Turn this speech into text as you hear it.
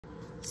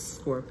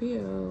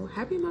Scorpio,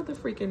 happy mother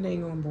freaking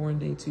dang on born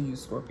day to you,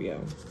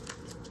 Scorpio.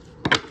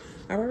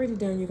 I've already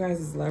done you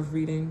guys' love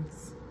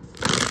readings.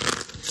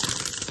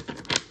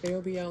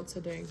 They'll be out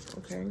today,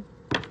 okay?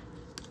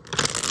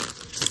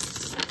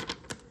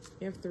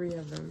 You have 3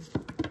 of them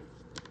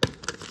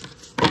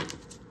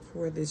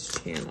for this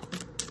channel.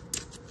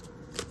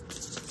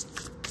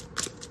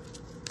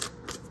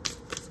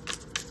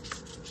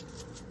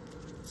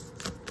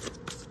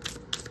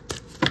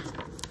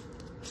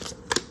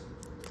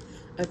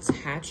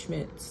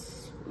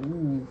 Attachments.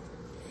 Ooh,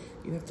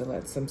 you have to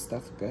let some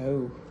stuff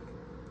go.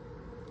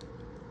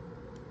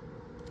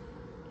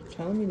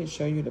 Telling me to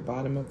show you the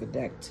bottom of the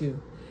deck too.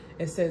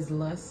 It says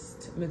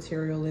lust,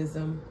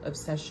 materialism,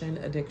 obsession,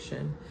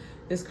 addiction.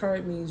 This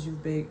card means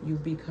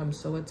you've become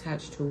so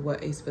attached to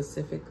what a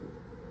specific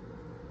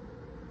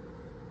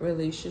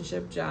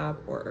relationship, job,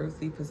 or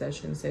earthly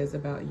possession says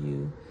about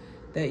you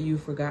that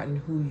you've forgotten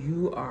who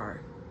you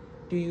are.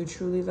 Do you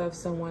truly love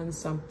someone,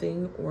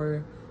 something,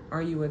 or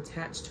are you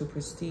attached to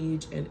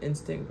prestige and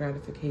instant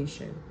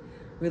gratification?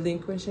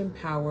 Relinquishing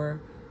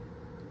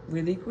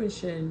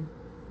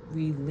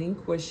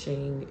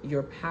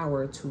your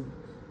power to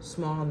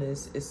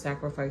smallness is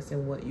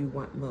sacrificing what you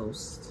want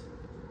most.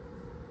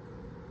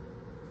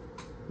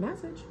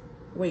 Message.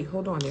 Wait,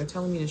 hold on. They're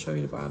telling me to show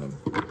you the bottom.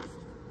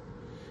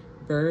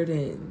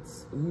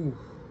 Burdens. Ooh,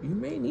 you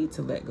may need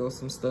to let go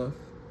some stuff.